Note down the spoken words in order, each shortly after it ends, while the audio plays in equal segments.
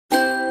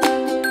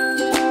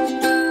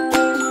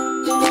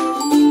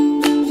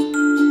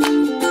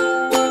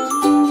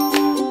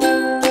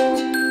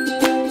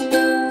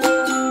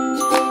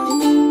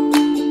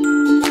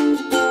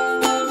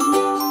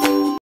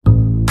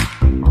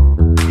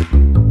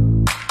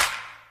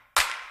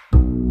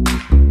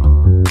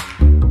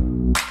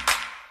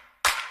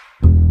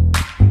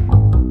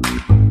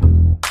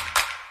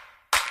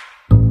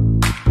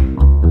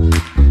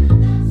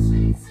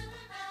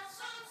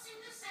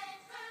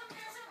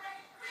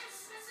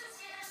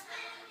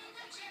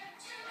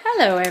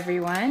Hello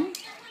everyone,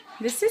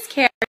 this is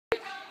Carrie,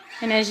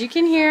 and as you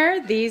can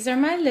hear, these are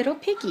my little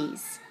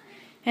piggies.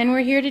 And we're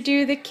here to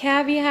do the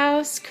Cabby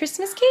House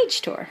Christmas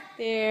cage tour.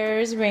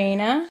 There's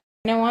Raina.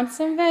 Raina wants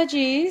some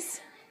veggies.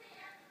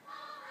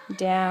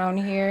 Down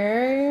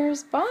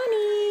here's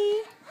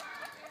Bonnie.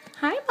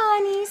 Hi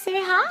Bonnie,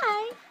 say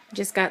hi.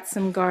 Just got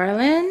some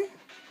garland,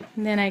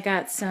 and then I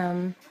got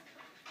some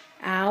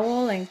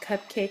owl and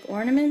cupcake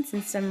ornaments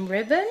and some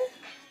ribbon.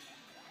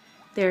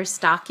 There's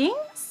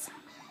stockings.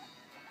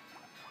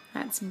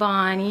 That's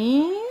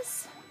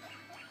Bonnie's,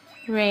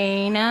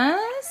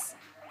 Raina's,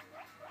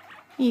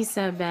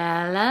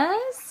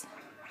 Isabella's,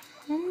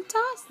 and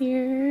Toss.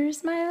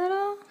 Here's my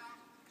little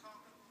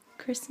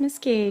Christmas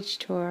cage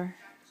tour.